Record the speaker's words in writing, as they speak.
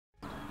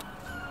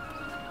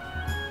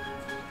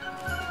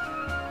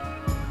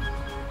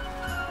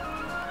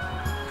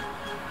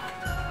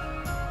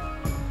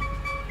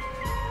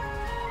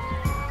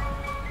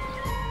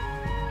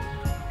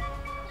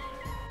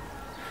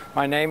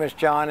My name is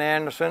John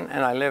Anderson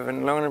and I live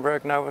in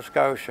Lunenberg, Nova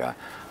Scotia.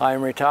 I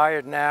am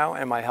retired now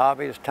and my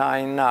hobby is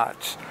tying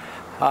knots.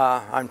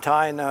 I'm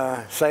tying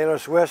a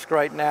sailor's whisk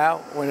right now.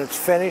 When it's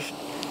finished,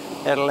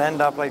 it'll end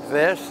up like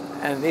this.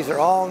 And these are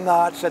all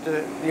knots that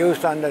are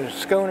used on the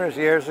schooners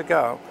years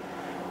ago.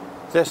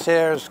 This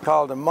here is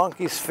called a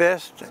monkey's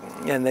fist,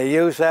 and they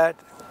use that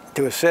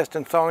to assist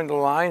in throwing the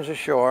lines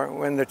ashore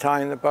when they're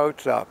tying the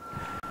boats up.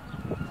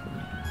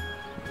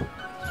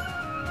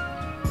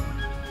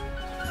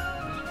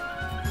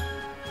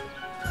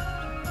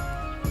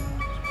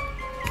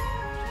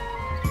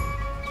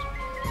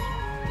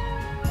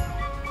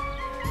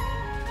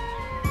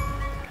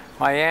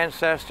 My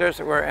ancestors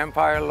were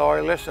Empire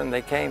loyalists and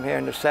they came here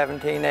in the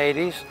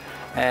 1780s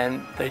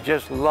and they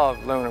just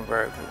loved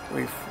Lunenberg.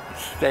 We've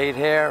stayed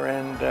here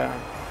and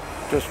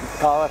just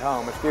call it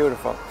home. It's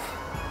beautiful.